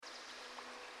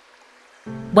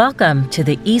Welcome to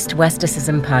the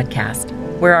East-Westicism podcast,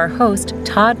 where our host,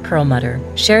 Todd Perlmutter,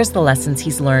 shares the lessons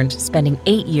he's learned spending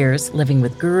 8 years living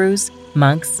with gurus,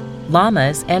 monks,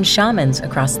 lamas, and shamans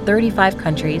across 35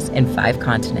 countries and 5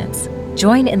 continents.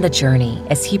 Join in the journey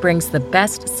as he brings the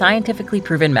best scientifically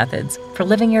proven methods for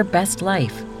living your best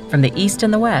life from the East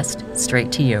and the West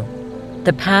straight to you.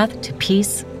 The path to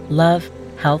peace, love,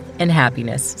 health, and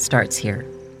happiness starts here.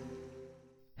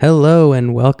 Hello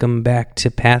and welcome back to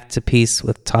Path to Peace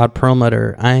with Todd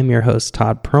Perlmutter. I am your host,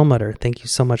 Todd Perlmutter. Thank you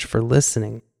so much for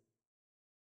listening.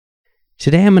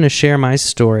 Today I'm going to share my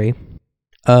story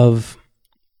of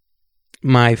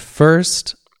my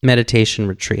first meditation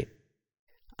retreat.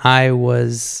 I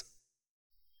was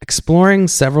exploring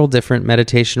several different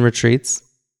meditation retreats,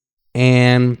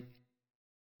 and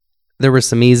there were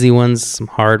some easy ones, some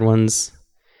hard ones.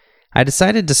 I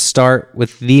decided to start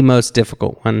with the most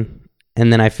difficult one,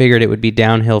 and then I figured it would be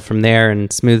downhill from there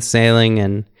and smooth sailing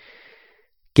and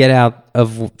get out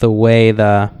of the way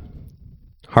the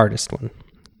hardest one.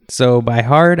 So by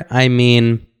hard, I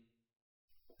mean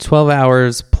 12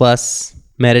 hours plus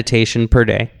meditation per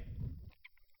day.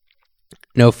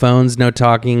 No phones, no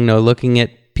talking, no looking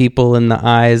at people in the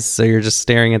eyes, so you're just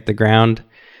staring at the ground.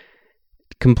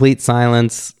 Complete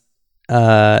silence,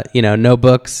 no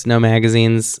books, no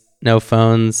magazines, no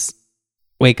phones.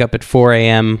 Wake up at 4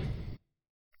 a.m.,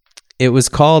 It was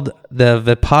called the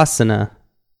Vipassana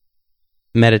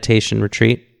meditation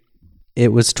retreat.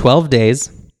 It was 12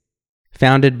 days,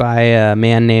 founded by a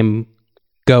man named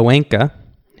Goenka,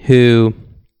 who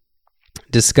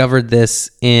discovered this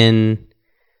in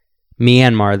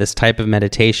Myanmar, this type of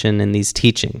meditation and these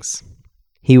teachings.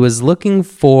 He was looking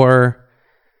for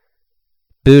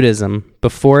Buddhism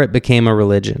before it became a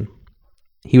religion.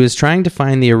 He was trying to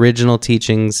find the original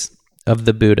teachings of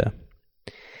the Buddha,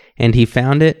 and he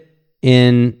found it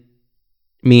in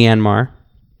Myanmar,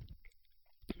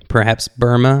 perhaps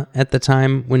Burma at the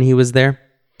time when he was there.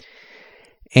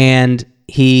 And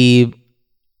he,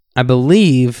 I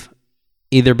believe,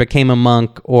 either became a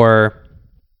monk or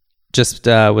just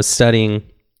was studying.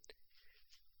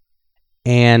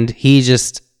 And he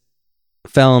just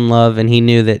fell in love, and he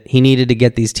knew that he needed to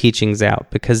get these teachings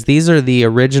out because these are the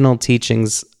original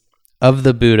teachings of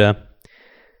the Buddha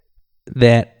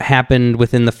that happened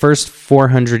within the first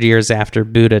 400 years after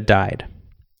Buddha died.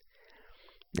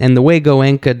 And the way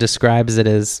Goenka describes it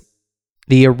is,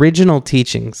 the original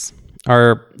teachings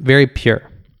are very pure.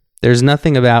 There's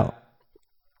nothing about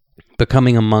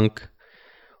becoming a monk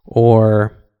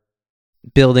or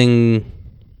building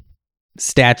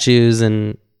statues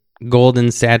and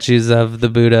golden statues of the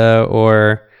Buddha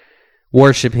or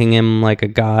worshiping him like a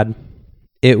god.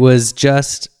 It was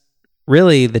just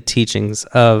really the teachings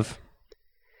of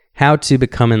how to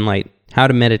become enlightened, how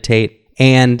to meditate.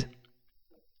 And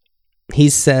he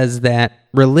says that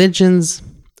religions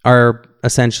are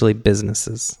essentially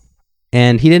businesses.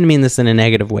 And he didn't mean this in a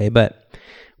negative way, but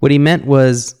what he meant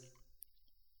was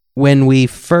when we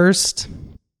first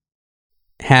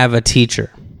have a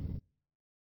teacher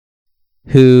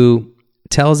who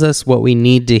tells us what we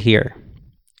need to hear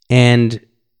and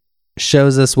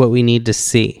shows us what we need to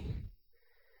see,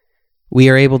 we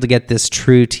are able to get this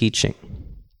true teaching.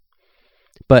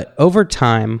 But over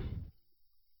time,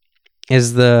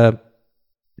 as the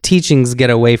teachings get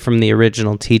away from the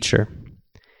original teacher,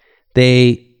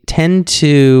 they tend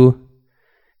to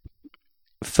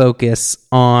focus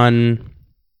on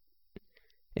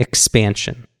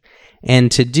expansion. And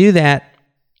to do that,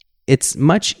 it's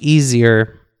much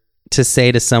easier to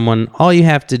say to someone, all you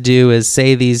have to do is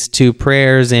say these 2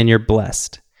 prayers and you're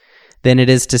blessed, than it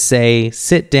is to say,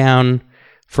 sit down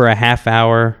for a half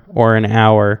hour or an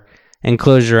hour and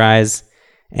close your eyes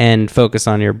and focus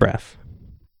on your breath.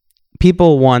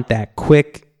 People want that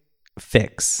quick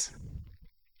fix.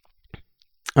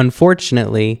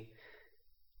 Unfortunately,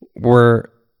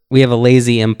 we have a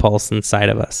lazy impulse inside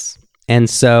of us. And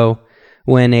so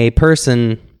when a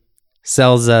person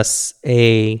sells us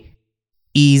a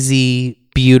easy,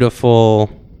 beautiful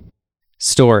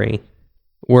story,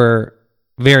 we're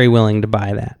very willing to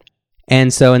buy that.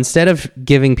 And so instead of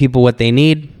giving people what they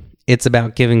need, it's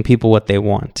about giving people what they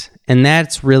want. And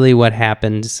that's really what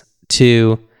happens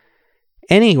to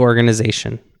any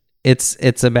organization.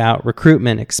 It's about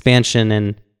recruitment, expansion,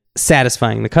 and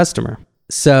satisfying the customer.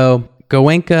 So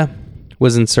Goenka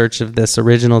was in search of this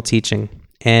original teaching,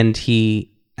 and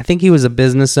I think he was a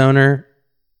business owner,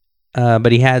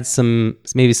 but he had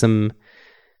maybe some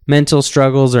mental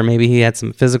struggles, or maybe he had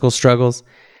some physical struggles,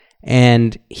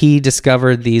 and he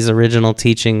discovered these original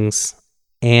teachings,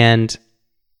 and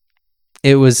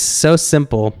it was so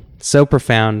simple, so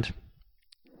profound,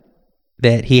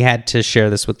 that he had to share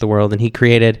this with the world, and he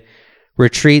created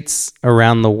retreats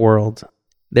around the world.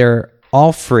 They're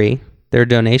all free. They're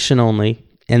donation only,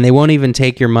 and they won't even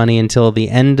take your money until the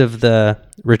end of the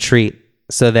retreat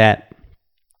so that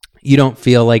you don't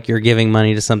feel like you're giving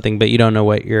money to something, but you don't know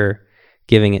what you're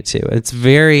giving it to. It's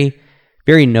very,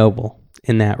 very noble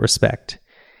in that respect.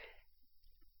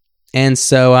 And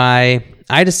so I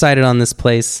decided on this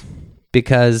place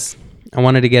because I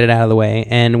wanted to get it out of the way.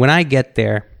 And when I get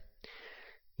there,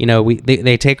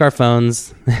 they take our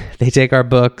phones, they take our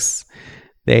books,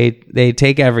 they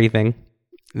take everything.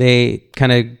 They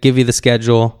kind of give you the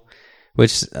schedule,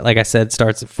 which, like I said,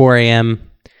 starts at 4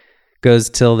 a.m., goes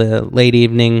till the late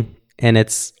evening, and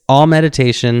it's all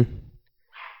meditation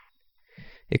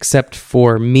except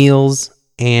for meals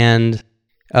and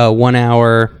a 1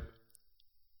 hour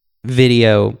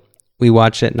video we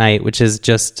watch at night, which is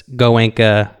just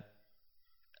Goenka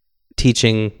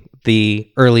teaching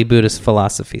the early Buddhist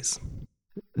philosophies.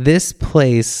 This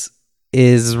place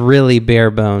is really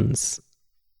bare bones.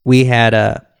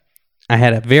 I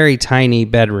had a very tiny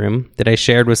bedroom that I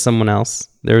shared with someone else.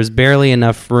 There was barely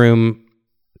enough room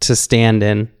to stand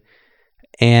in,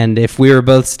 and if we were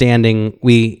both standing,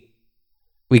 we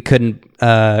couldn't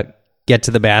get to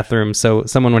the bathroom, so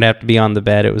someone would have to be on the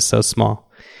bed. It was so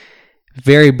small.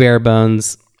 Very bare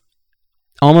bones.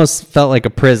 Almost felt like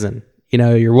a prison.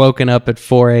 You're woken up at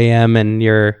 4 a.m. and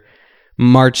you're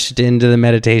marched into the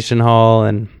meditation hall,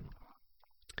 and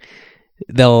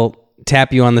they'll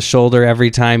tap you on the shoulder every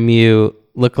time you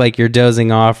look like you're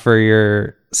dozing off or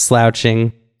you're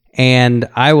slouching. And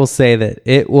I will say that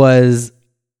it was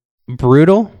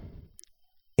brutal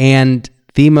and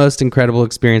the most incredible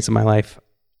experience of my life,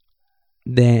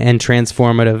 and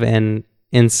transformative and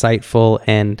insightful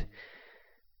and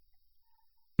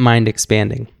mind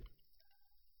expanding.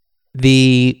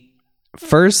 The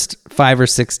first 5 or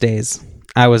 6 days,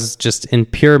 I was just in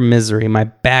pure misery. My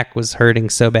back was hurting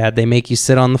so bad. They make you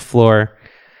sit on the floor,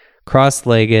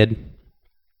 cross-legged,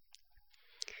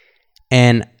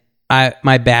 and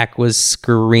my back was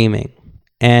screaming.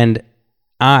 And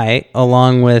I,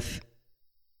 along with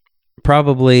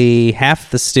probably half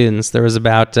the students, there was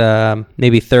about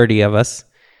maybe 30 of us,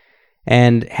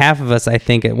 and half of us, I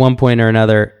think, at one point or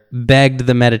another, begged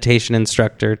the meditation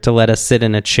instructor to let us sit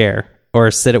in a chair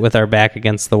or sit it with our back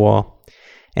against the wall.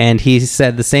 And he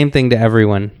said the same thing to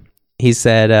everyone. He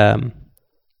said,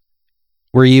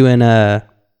 were you in a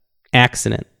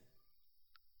accident?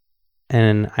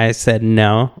 And I said,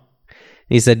 no.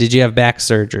 He said, did you have back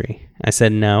surgery? I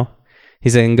said, no. He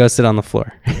said, and go sit on the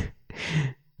floor.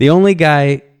 The only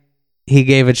guy he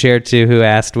gave a chair to who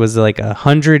asked was like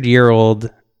 100-year-old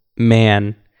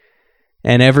man.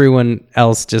 And everyone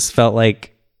else just felt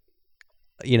like,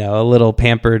 a little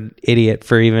pampered idiot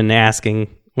for even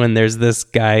asking when there's this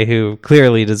guy who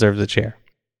clearly deserves a chair.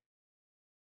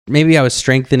 Maybe I was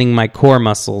strengthening my core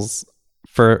muscles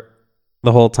for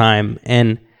the whole time.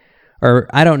 Or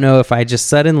I don't know if I just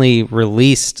suddenly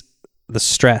released the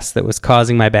stress that was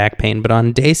causing my back pain. But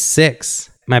on day 6,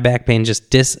 my back pain just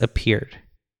disappeared.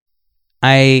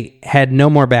 I had no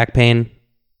more back pain.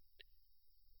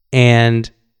 And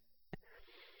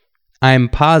I'm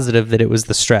positive that it was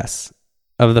the stress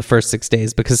of the first 6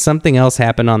 days, because something else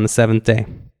happened on the 7th day.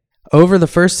 Over the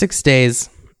first 6 days,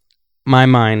 my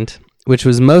mind, which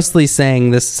was mostly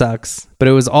saying this sucks, but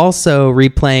it was also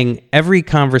replaying every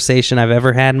conversation I've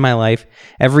ever had in my life.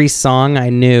 Every song I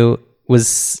knew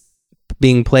was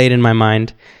being played in my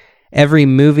mind. Every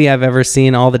movie I've ever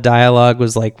seen, all the dialogue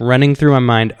was like running through my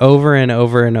mind over and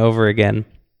over and over again.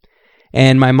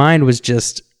 And my mind was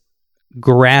just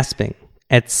grasping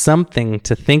at something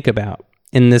to think about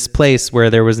in this place where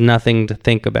there was nothing to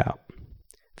think about.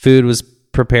 Food was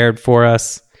prepared for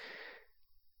us.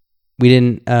 We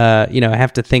didn't,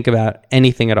 have to think about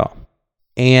anything at all.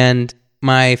 And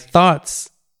my thoughts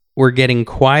were getting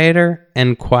quieter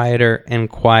and quieter and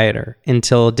quieter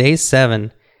until day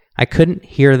 7, I couldn't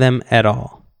hear them at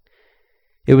all.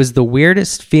 It was the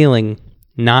weirdest feeling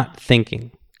not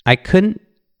thinking. I couldn't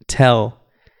tell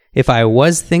if I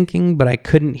was thinking, but I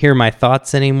couldn't hear my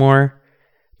thoughts anymore.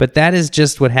 But that is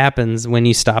just what happens when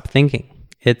you stop thinking.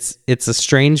 It's a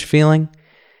strange feeling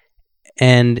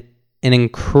and an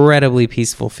incredibly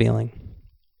peaceful feeling.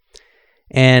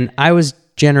 And I was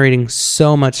generating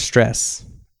so much stress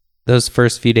those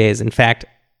first few days. In fact,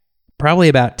 probably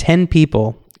about 10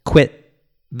 people quit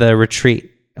the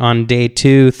retreat on day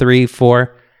 2, 3,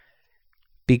 4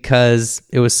 because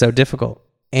it was so difficult.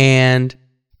 And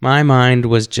my mind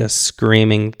was just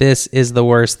screaming, this is the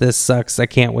worst, this sucks, I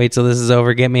can't wait till this is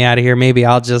over, get me out of here, maybe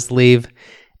I'll just leave,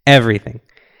 everything.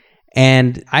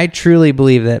 And I truly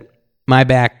believe that my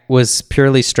back was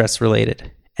purely stress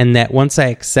related, and that once I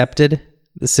accepted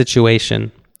the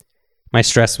situation, my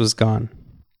stress was gone.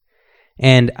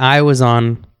 And I was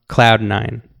on cloud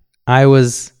 9. I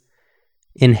was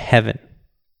in heaven.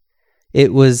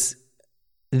 It was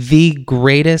the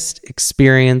greatest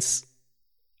experience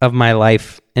of my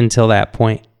life until that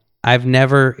point. I've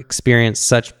never experienced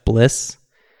such bliss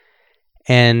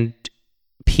and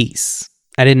peace.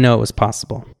 I didn't know it was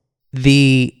possible.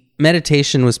 The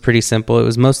meditation was pretty simple. It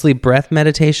was mostly breath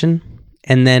meditation.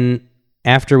 And then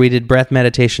after we did breath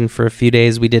meditation for a few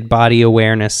days, we did body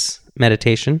awareness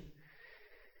meditation,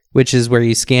 which is where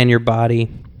you scan your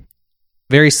body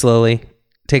very slowly.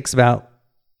 It takes about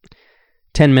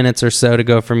 10 minutes or so to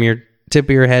go from your tip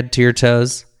of your head to your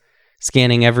toes,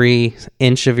 scanning every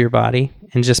inch of your body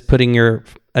and just putting your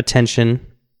attention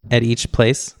at each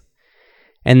place.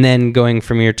 And then going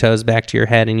from your toes back to your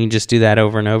head, and you just do that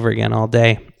over and over again all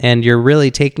day. And you're really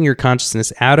taking your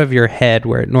consciousness out of your head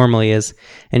where it normally is,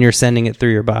 and you're sending it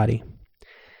through your body.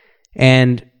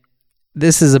 And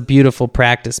this is a beautiful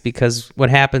practice because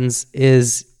what happens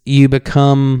is you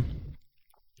become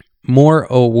more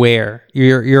aware.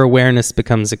 Your awareness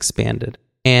becomes expanded,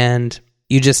 and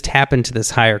you just tap into this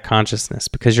higher consciousness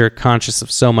because you're conscious of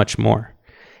so much more.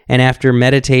 And after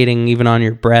meditating even on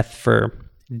your breath for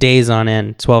days on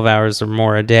end, 12 hours or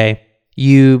more a day,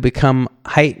 you become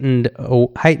heightened.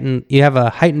 You have a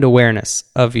heightened awareness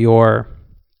of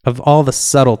all the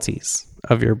subtleties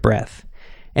of your breath.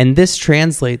 And this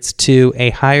translates to a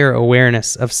higher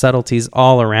awareness of subtleties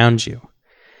all around you.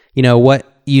 You know,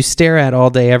 what you stare at all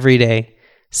day, every day,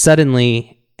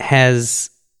 suddenly has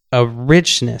a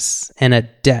richness and a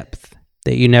depth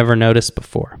that you never noticed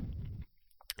before.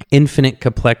 Infinite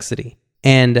complexity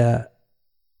and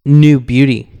new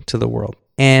beauty to the world.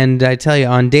 And I tell you,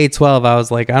 on day 12, I was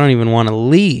like, I don't even want to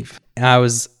leave. I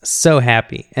was so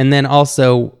happy. And then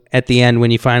also at the end,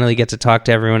 when you finally get to talk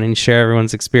to everyone and share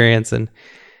everyone's experience, and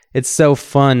it's so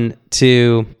fun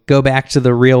to go back to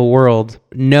the real world,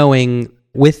 knowing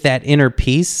with that inner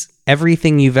peace,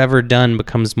 everything you've ever done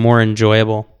becomes more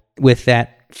enjoyable with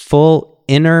that full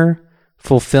inner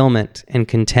fulfillment and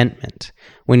contentment.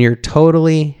 When you're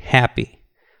totally happy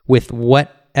with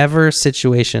whatever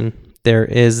situation there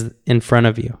is in front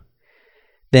of you,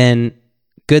 then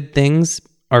good things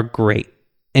are great,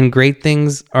 and great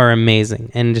things are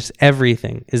amazing, and just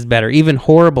everything is better. Even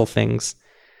horrible things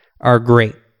are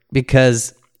great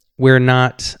because we're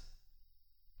not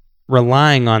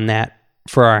relying on that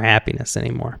for our happiness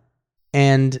anymore.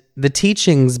 And the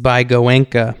teachings by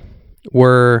Goenka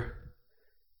were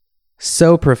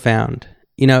so profound.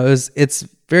 You know, it's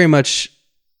very much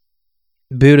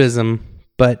Buddhism,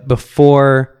 but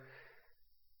before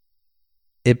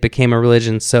it became a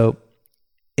religion. So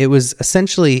it was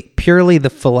essentially purely the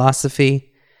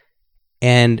philosophy,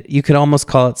 and you could almost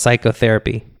call it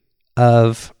psychotherapy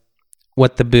of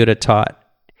what the Buddha taught.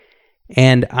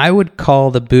 And I would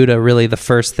call the Buddha really the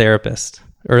first therapist,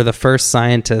 or the first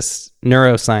scientist,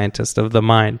 neuroscientist of the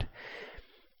mind,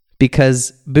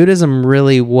 because Buddhism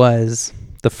really was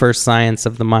the first science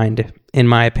of the mind, in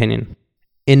my opinion.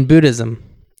 In Buddhism,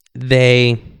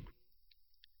 they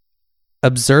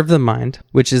observe the mind,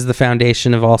 which is the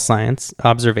foundation of all science,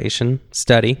 observation,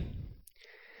 study.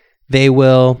 They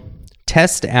will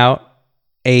test out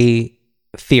a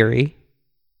theory,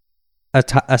 a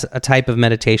type of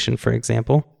meditation, for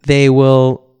example. They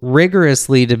will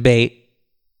rigorously debate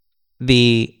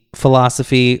the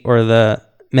philosophy or the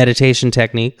meditation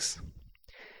techniques.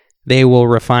 They will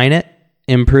refine it,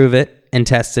 improve it, and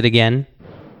test it again.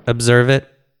 Observe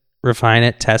it, refine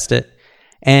it, test it.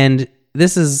 And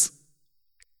this is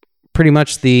pretty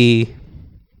much the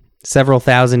several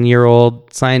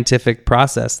thousand-year-old scientific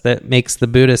process that makes the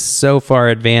Buddhists so far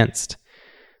advanced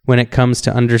when it comes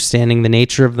to understanding the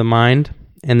nature of the mind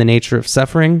and the nature of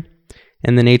suffering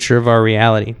and the nature of our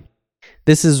reality.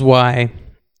 This is why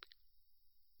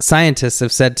scientists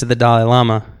have said to the Dalai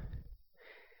Lama,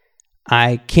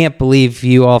 I can't believe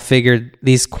you all figured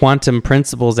these quantum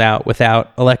principles out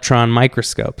without electron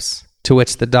microscopes. To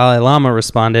which the Dalai Lama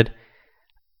responded,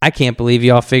 I can't believe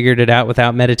you all figured it out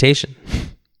without meditation.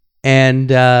 And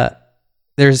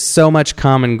there's so much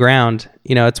common ground.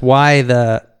 You know, it's why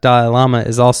the Dalai Lama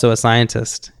is also a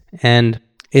scientist. And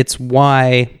it's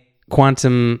why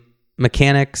quantum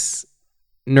mechanics,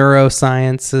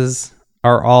 neurosciences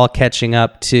are all catching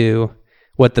up to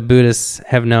what the Buddhists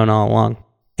have known all along.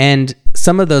 And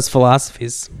some of those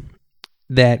philosophies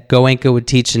that Goenka would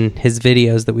teach in his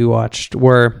videos that we watched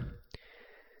were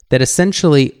that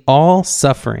essentially all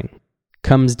suffering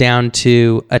comes down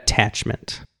to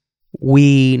attachment.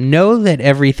 We know that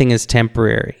everything is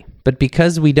temporary but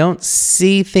because we don't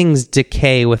see things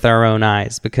decay with our own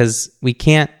eyes, because we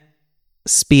can't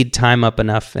speed time up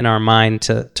enough in our mind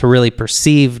to really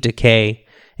perceive decay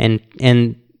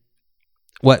and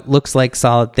what looks like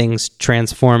solid things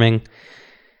transforming,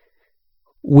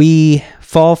 we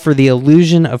fall for the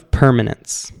illusion of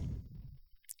permanence.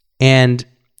 And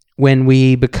when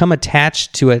we become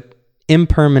attached to an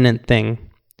impermanent thing,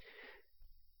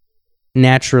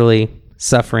 naturally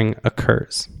suffering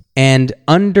occurs. And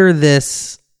under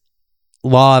this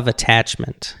law of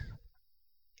attachment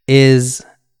is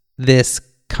this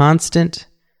constant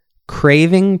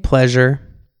craving pleasure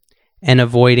and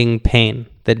avoiding pain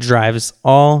that drives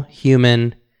all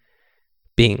human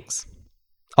beings,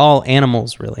 all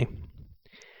animals, really.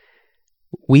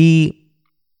 We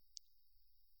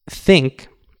think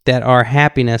that our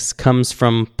happiness comes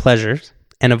from pleasure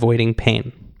and avoiding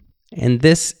pain. And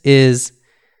this is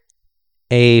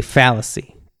a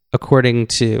fallacy, according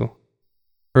to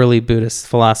early Buddhist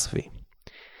philosophy,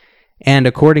 and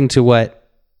according to what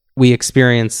we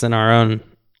experience in our own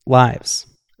lives.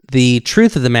 The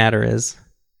truth of the matter is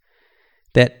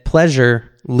that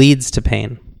pleasure leads to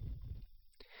pain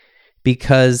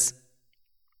because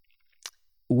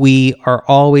we are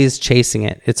always chasing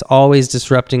it. It's always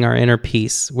disrupting our inner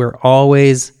peace. We're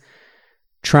always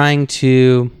trying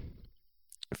to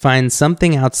find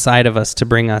something outside of us to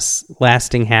bring us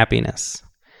lasting happiness.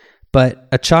 But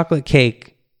a chocolate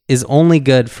cake is only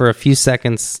good for a few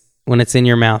seconds when it's in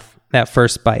your mouth, that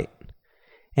first bite,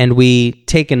 and we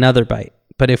take another bite.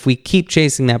 But if we keep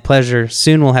chasing that pleasure,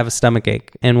 soon we'll have a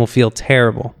stomachache and we'll feel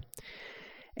terrible.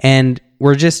 And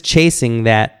we're just chasing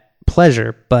that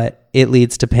pleasure, but it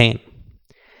leads to pain.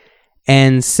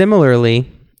 And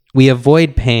similarly, we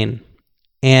avoid pain.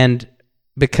 And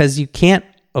because you can't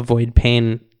avoid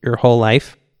pain your whole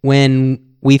life,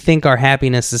 when we think our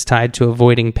happiness is tied to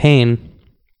avoiding pain,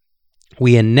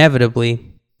 we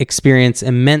inevitably experience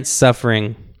immense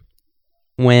suffering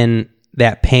when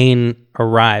that pain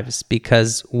arrives,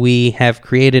 because we have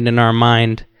created in our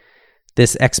mind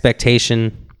this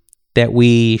expectation that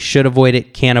we should avoid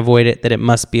it, can't avoid it, that it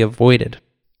must be avoided.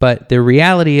 But the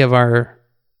reality of our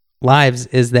lives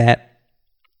is that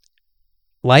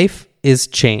life is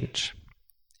change.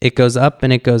 It goes up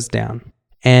and it goes down.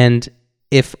 And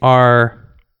if our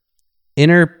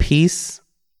inner peace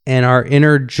and our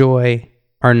inner joy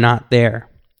are not there,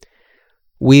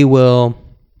 we will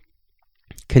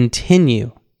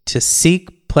continue to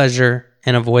seek pleasure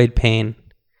and avoid pain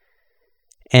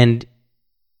and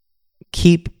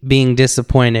keep being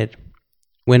disappointed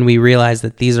when we realize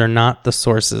that these are not the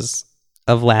sources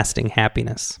of lasting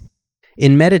happiness.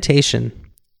 In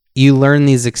meditation, you learn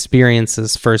these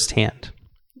experiences firsthand.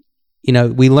 You know,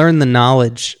 we learn the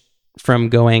knowledge from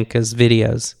Goenka's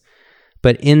videos,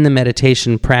 but in the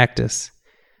meditation practice,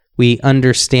 we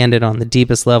understand it on the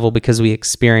deepest level because we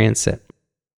experience it.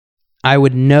 I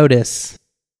would notice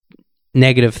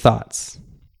negative thoughts,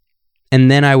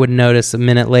 and then I would notice a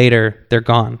minute later they're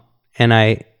gone, and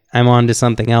I'm on to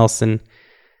something else, and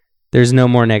there's no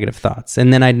more negative thoughts.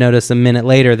 And then I'd notice a minute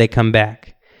later they come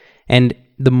back. And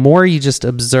the more you just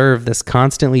observe this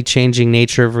constantly changing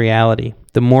nature of reality,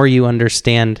 the more you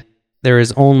understand there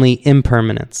is only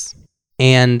impermanence.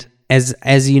 And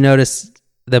as you notice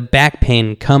the back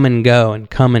pain come and go and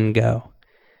come and go,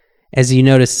 as you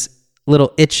notice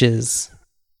little itches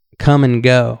come and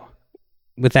go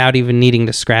without even needing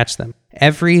to scratch them,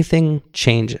 everything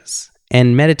changes.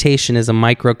 And meditation is a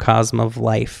microcosm of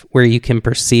life where you can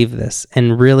perceive this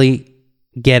and really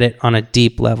get it on a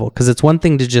deep level. Because it's one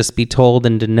thing to just be told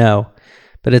and to know,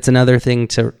 but it's another thing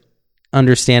to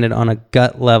understand it on a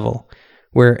gut level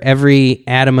where every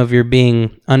atom of your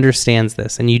being understands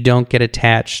this, and you don't get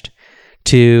attached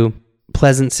to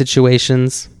pleasant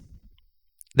situations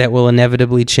that will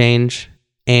inevitably change,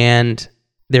 and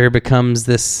there becomes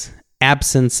this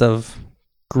absence of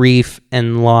grief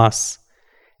and loss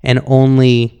and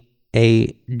only a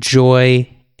joy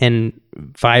and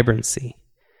vibrancy,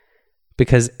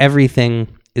 because everything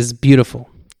is beautiful,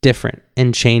 different,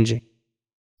 and changing.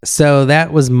 So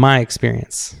that was my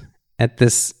experience at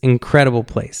this incredible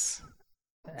place.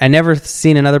 I never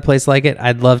seen another place like it.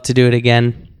 I'd love to do it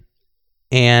again,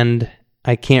 and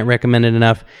I can't recommend it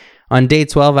enough. On day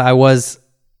 12, I was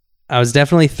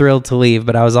definitely thrilled to leave,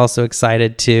 but I was also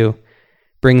excited to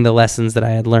bring the lessons that I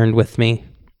had learned with me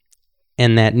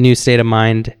and that new state of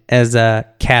mind as a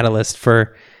catalyst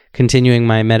for continuing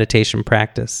my meditation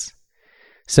practice.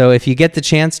 So if you get the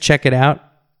chance, check it out.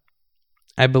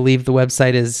 I believe the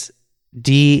website is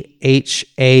dhamma.org.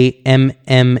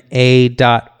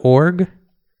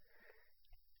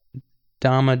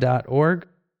 Dhamma.org.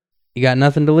 You got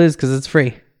nothing to lose because it's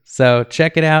free. So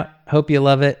check it out. Hope you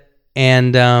love it.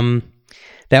 And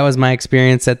that was my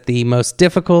experience at the most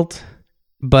difficult,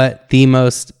 but the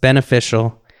most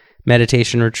beneficial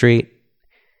meditation retreat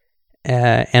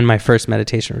and my first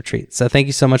meditation retreat. So thank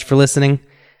you so much for listening.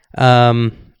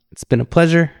 It's been a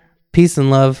pleasure. Peace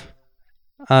and love.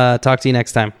 Talk to you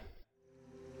next time.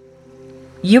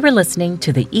 You were listening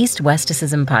to the East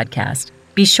Westicism podcast.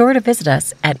 Be sure to visit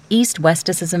us at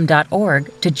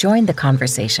eastwesticism.org to join the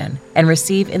conversation and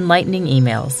receive enlightening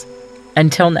emails.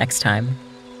 Until next time.